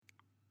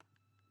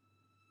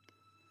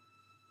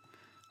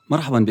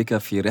مرحبا بك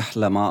في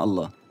رحلة مع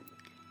الله.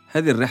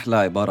 هذه الرحلة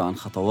عبارة عن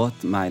خطوات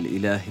مع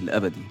الإله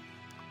الأبدي.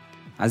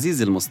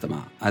 عزيزي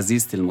المستمع،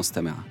 عزيزتي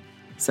المستمعة،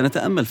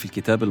 سنتأمل في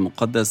الكتاب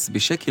المقدس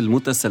بشكل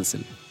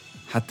متسلسل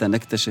حتى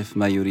نكتشف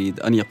ما يريد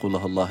أن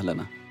يقوله الله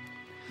لنا.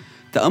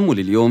 تأمل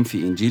اليوم في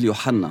إنجيل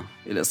يوحنا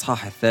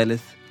الإصحاح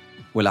 3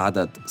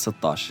 والعدد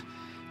 16.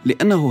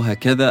 لأنه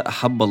هكذا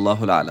أحب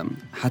الله العالم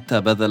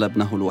حتى بذل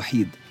ابنه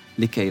الوحيد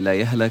لكي لا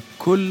يهلك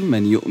كل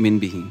من يؤمن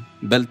به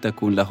بل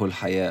تكون له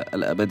الحياة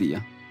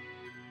الأبدية.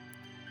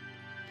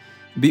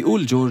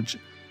 بيقول جورج: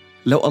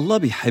 لو الله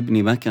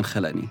بيحبني ما كان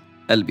خلقني.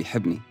 قال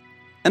بيحبني.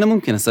 أنا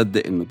ممكن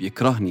أصدق إنه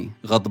بيكرهني،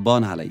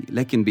 غضبان علي،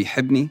 لكن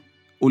بيحبني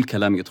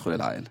والكلام يدخل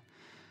العقل.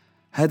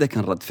 هذا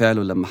كان رد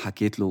فعله لما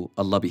حكيت له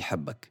الله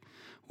بيحبك.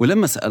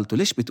 ولما سألته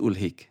ليش بتقول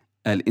هيك،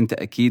 قال أنت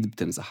أكيد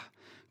بتمزح.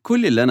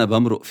 كل اللي أنا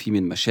بمرق فيه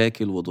من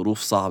مشاكل وظروف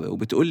صعبة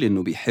وبتقول لي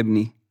إنه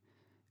بيحبني.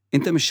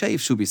 أنت مش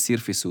شايف شو بيصير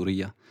في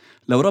سوريا؟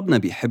 لو ربنا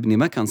بيحبني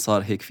ما كان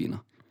صار هيك فينا.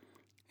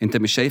 أنت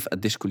مش شايف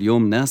قديش كل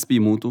يوم ناس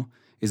بيموتوا،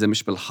 إذا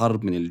مش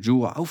بالحرب من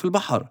الجوع أو في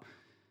البحر؟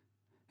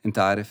 أنت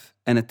عارف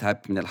أنا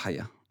تعبت من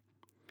الحياة.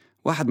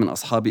 واحد من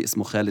أصحابي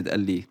اسمه خالد قال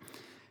لي: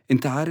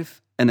 أنت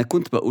عارف أنا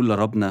كنت بقول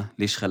لربنا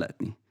ليش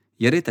خلقتني؟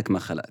 يا ريتك ما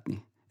خلقتني،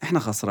 إحنا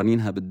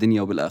خسرانينها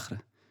بالدنيا وبالآخرة.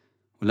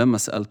 ولما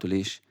سألته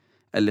ليش،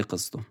 قال لي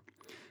قصته: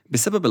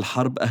 بسبب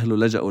الحرب أهله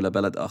لجأوا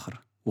لبلد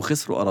آخر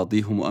وخسروا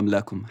أراضيهم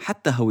وأملاكهم،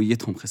 حتى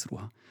هويتهم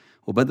خسروها.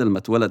 وبدل ما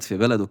اتولد في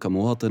بلده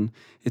كمواطن،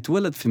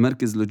 اتولد في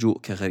مركز لجوء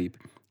كغريب،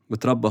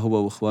 وتربى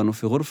هو وإخوانه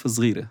في غرفة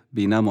صغيرة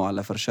بيناموا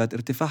على فرشات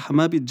ارتفاعها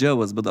ما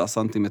بيتجاوز بضع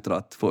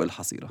سنتيمترات فوق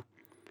الحصيرة،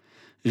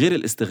 غير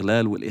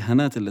الاستغلال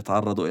والإهانات اللي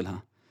تعرضوا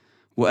إلها.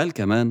 وقال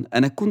كمان: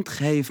 أنا كنت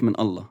خايف من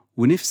الله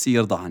ونفسي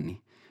يرضى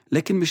عني،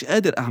 لكن مش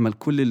قادر أعمل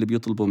كل اللي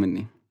بيطلبوا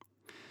مني.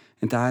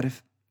 أنت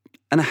عارف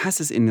أنا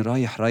حاسس إني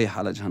رايح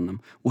على جهنم،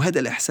 وهذا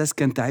الإحساس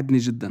كان تعبني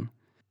جدا.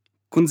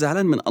 كنت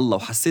زعلان من الله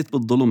وحسيت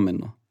بالظلم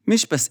منه،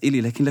 مش بس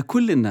إلي لكن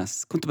لكل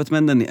الناس. كنت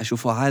بتمنى أني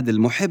أشوفه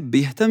عادل محب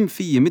بيهتم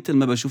فيه مثل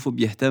ما بشوفه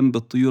بيهتم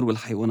بالطيور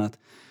والحيوانات.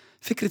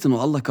 فكرة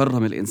أنه الله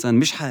كرم الإنسان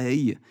مش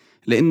حقيقية،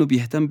 لأنه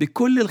بيهتم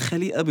بكل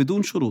الخليقة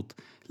بدون شروط،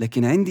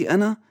 لكن عندي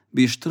أنا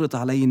بيشترط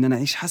علي أن أنا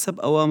أعيش حسب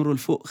أوامره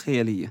الفوق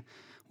خيالية،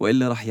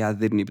 وإلا رح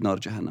يعذبني بنار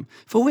جهنم.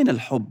 فوين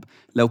الحب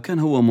لو كان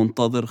هو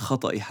منتظر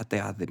خطأي حتى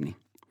يعذبني؟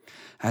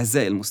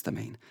 أعزائي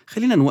المستمعين،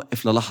 خلينا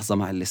نوقف للحظة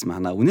مع اللي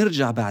سمعناه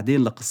ونرجع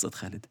بعدين لقصة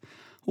خالد.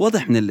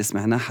 واضح من اللي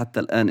سمعناه حتى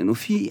الآن إنه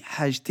في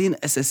حاجتين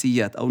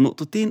أساسيات أو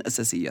نقطتين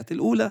أساسيات.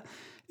 الأولى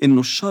إنه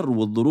الشر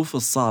والظروف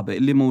الصعبة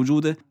اللي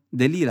موجودة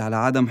دليل على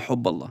عدم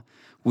حب الله،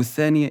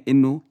 والثانية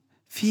إنه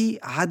في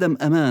عدم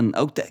أمان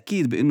أو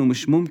تأكيد بإنه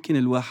مش ممكن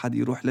الواحد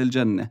يروح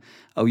للجنة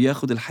أو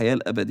ياخد الحياة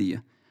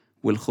الأبدية،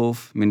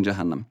 والخوف من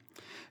جهنم.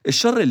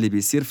 الشر اللي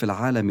بيصير في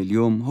العالم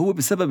اليوم هو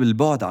بسبب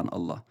البعد عن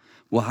الله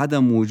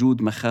وعدم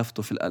وجود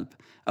مخافته في القلب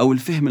أو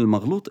الفهم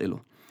المغلوط إله.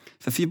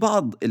 ففي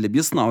بعض اللي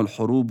بيصنعوا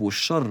الحروب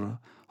والشر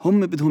هم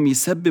بدهم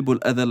يسببوا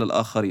الأذى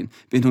للآخرين،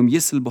 بأنهم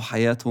يسلبوا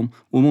حياتهم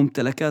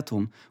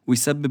وممتلكاتهم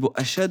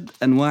ويسببوا أشد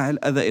أنواع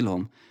الأذى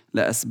إلهم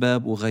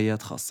لأسباب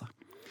وغايات خاصة.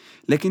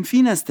 لكن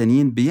في ناس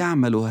تانيين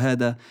بيعملوا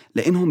هذا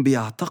لأنهم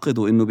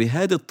بيعتقدوا أنه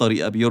بهذه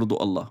الطريقة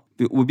بيرضوا الله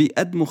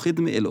وبيقدموا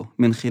خدمة إله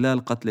من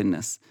خلال قتل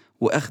الناس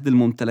وأخذ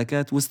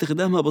الممتلكات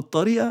واستخدامها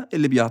بالطريقة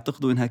اللي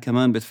بيعتقدوا أنها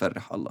كمان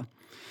بتفرح الله.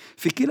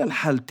 في كلا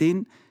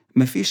الحالتين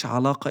مفيش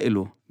علاقة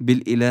إله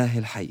بالإله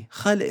الحي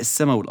خالق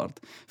السماء والأرض.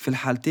 في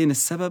الحالتين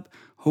السبب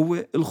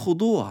هو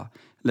الخضوع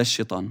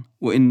للشيطان،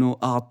 وإنه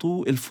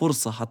أعطوه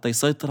الفرصة حتى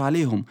يسيطر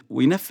عليهم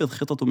وينفذ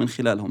خططه من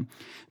خلالهم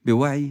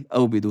بوعي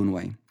أو بدون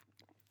وعي.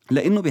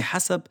 لأنه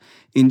بحسب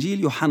إنجيل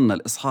يوحنا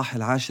الإصحاح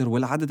 10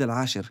 والعدد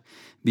 10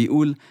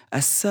 بيقول: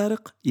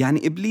 السارق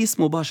يعني إبليس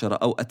مباشرة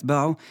أو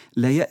أتباعه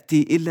لا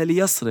يأتي إلا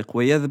ليسرق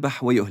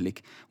ويذبح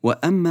ويهلك،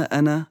 وأما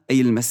أنا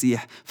أي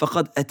المسيح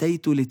فقد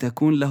أتيت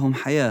لتكون لهم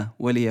حياة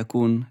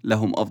وليكون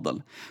لهم أفضل.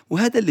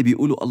 وهذا اللي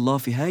بيقوله الله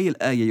في هاي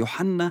الآية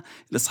يوحنا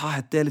الإصحاح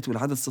 3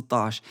 والعدد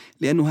 16: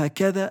 لأنه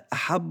هكذا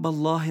أحب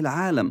الله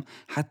العالم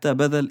حتى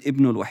بذل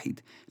ابنه الوحيد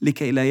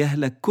لكي لا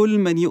يهلك كل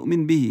من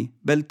يؤمن به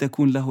بل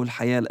تكون له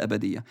الحياة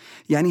الأبدية.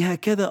 يعني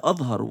هكذا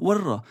أظهر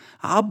ورى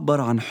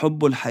عبر عن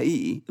حبه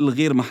الحقيقي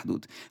الغير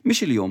محدود،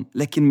 مش اليوم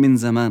لكن من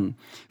زمان.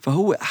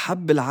 فهو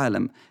أحب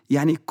العالم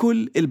يعني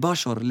كل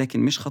البشر، لكن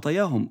مش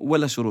خطاياهم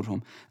ولا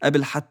شرورهم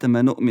قبل حتى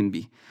ما نؤمن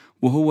به.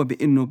 وهو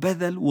بأنه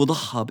بذل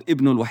وضحى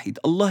بابنه الوحيد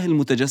الله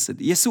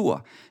المتجسد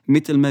يسوع،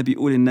 مثل ما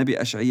بيقول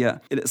النبي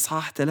أشعياء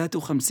الإصحاح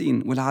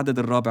 53 والعدد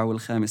 4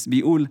 و5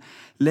 بيقول: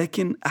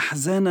 لكن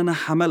أحزاننا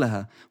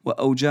حملها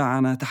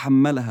وأوجاعنا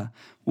تحملها،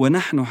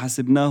 ونحن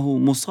حسبناه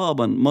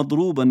مصابا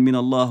مضروبا من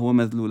الله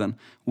ومذلولا،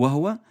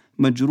 وهو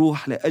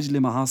مجروح لأجل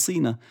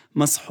معاصينا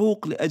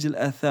مسحوق لأجل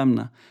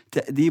آثامنا،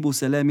 تأديب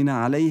سلامنا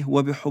عليه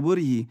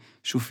وبحبره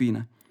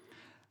شفينا.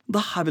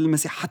 ضحى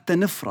بالمسيح حتى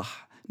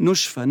نفرح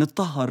نشفى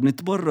نتطهر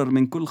نتبرر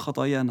من كل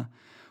خطايانا،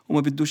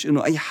 وما بدوش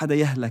إنه أي حدا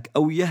يهلك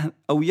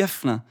أو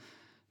يفنى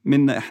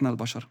منا إحنا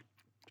البشر.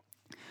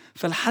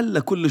 فالحل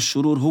لكل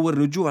الشرور هو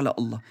الرجوع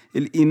لله،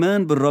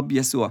 الإيمان بالرب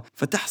يسوع،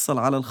 فتحصل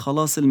على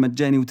الخلاص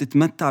المجاني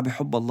وتتمتع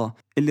بحب الله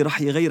اللي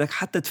رح يغيرك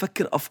حتى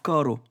تفكر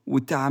أفكاره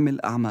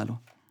وتعمل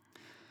أعماله.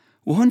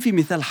 وهون في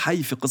مثال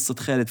حي في قصة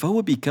خالد،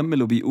 فهو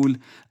بيكمل وبيقول: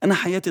 أنا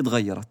حياتي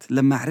تغيرت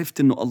لما عرفت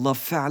إنه الله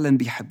فعلا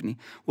بيحبني،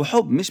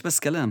 وحب مش بس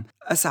كلام.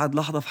 أسعد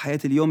لحظة في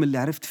حياتي اليوم اللي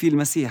عرفت فيه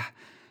المسيح،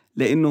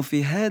 لأنه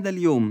في هذا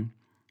اليوم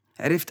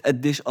عرفت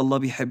قديش الله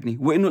بيحبني،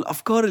 وإنه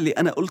الأفكار اللي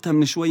أنا قلتها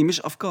من شوي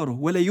مش أفكاره،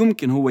 ولا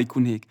يمكن هو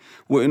يكون هيك،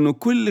 وإنه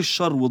كل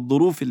الشر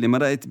والظروف اللي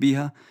مرقت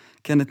بيها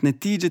كانت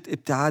نتيجة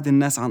ابتعاد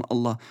الناس عن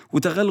الله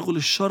وتغلغل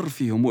الشر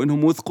فيهم،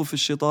 وإنهم وثقوا في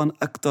الشيطان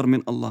أكتر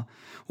من الله.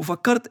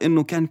 وفكرت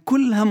إنه كان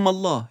كل هم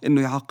الله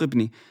إنه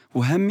يعاقبني،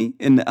 وهمي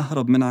إني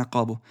أهرب من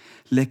عقابه،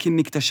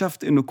 لكني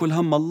اكتشفت إنه كل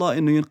هم الله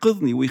إنه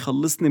ينقذني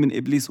ويخلصني من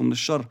إبليس ومن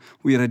الشر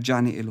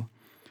ويرجعني إله.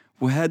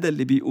 وهذا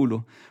اللي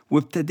بيقوله،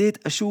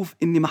 وابتديت أشوف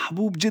إني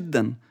محبوب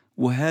جداً،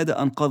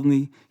 وهذا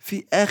أنقذني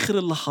في آخر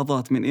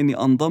اللحظات من إني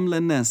أنضم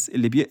للناس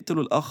اللي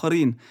بيقتلوا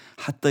الآخرين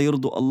حتى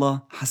يرضوا الله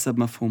حسب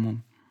مفهومهم.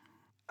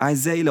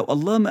 أعزائي، لو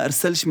الله ما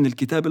أرسلش من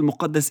الكتاب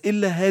المقدس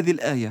إلا هذه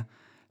الآية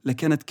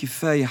لكانت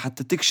كفاية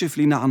حتى تكشف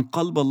لنا عن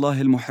قلب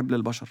الله المحب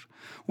للبشر.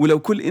 ولو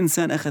كل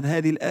إنسان أخذ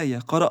هذه الآية،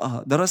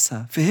 قرأها،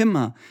 درسها،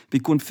 فهمها،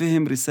 بيكون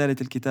فهم رسالة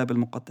الكتاب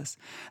المقدس.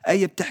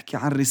 آية بتحكي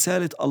عن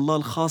رسالة الله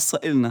الخاصة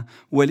إلنا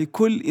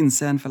ولكل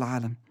إنسان في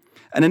العالم.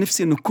 أنا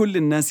نفسي إنه كل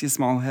الناس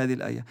يسمعوا هذه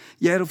الآية،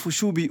 يعرفوا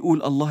شو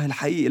بيقول الله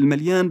الحقيقي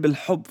المليان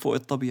بالحب فوق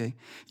الطبيعي،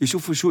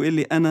 يشوفوا شو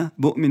اللي أنا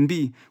بؤمن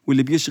بيه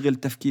واللي بيشغل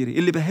تفكيري،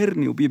 اللي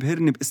بهرني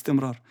وبيبهرني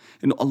باستمرار،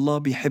 إنه الله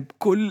بيحب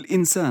كل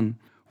إنسان،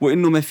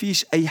 وإنه ما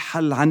فيش أي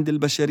حل عند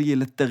البشرية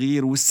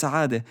للتغيير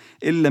والسعادة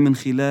إلا من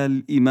خلال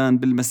الإيمان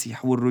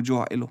بالمسيح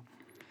والرجوع إله.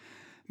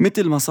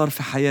 مثل ما صار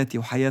في حياتي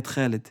وحياة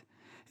خالد،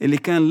 اللي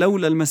كان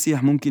لولا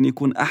المسيح ممكن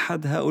يكون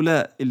أحد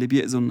هؤلاء اللي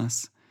بيأذوا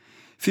الناس.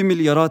 في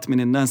مليارات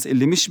من الناس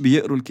اللي مش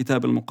بيقروا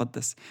الكتاب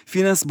المقدس،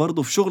 في ناس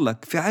برضو في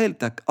شغلك، في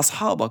عائلتك،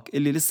 أصحابك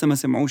اللي لسه ما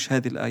سمعوش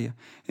هذه الآية.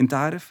 انت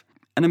عارف،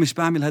 أنا مش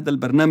بعمل هذا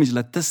البرنامج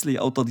للتسلية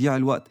أو تضييع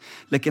الوقت،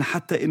 لكن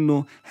حتى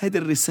إنه هذه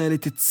الرسالة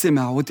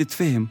تتسمع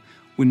وتتفهم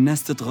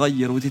والناس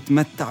تتغير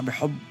وتتمتع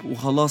بحب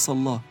وخلاص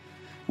الله.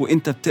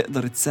 وإنت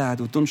بتقدر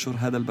تساعد وتنشر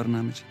هذا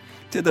البرنامج،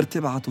 تقدر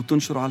تبعت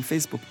وتنشره على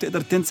الفيسبوك،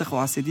 تقدر تنسخه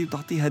على CD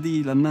وتعطيه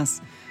هدية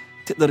للناس،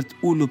 تقدر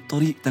تقوله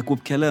بطريقتك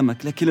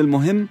وبكلامك، لكن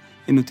المهم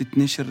إنه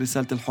تتنشر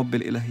رسالة الحب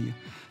الإلهية.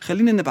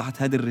 خلينا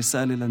نبعت هذه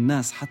الرسالة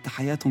للناس حتى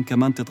حياتهم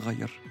كمان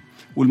تتغير.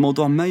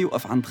 والموضوع ما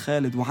يوقف عند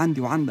خالد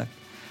وعندي وعندك،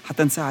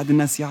 حتى نساعد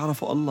الناس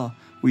يعرفوا الله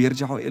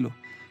ويرجعوا إله.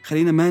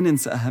 خلينا ما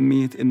ننسى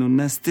أهمية إنه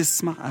الناس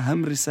تسمع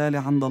أهم رسالة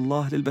عند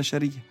الله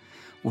للبشرية،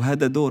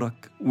 وهذا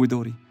دورك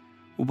ودوري.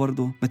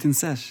 وبرضه ما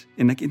تنساش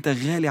إنك أنت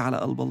غالي على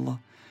قلب الله،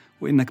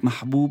 وإنك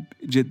محبوب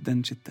جدا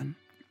جدا.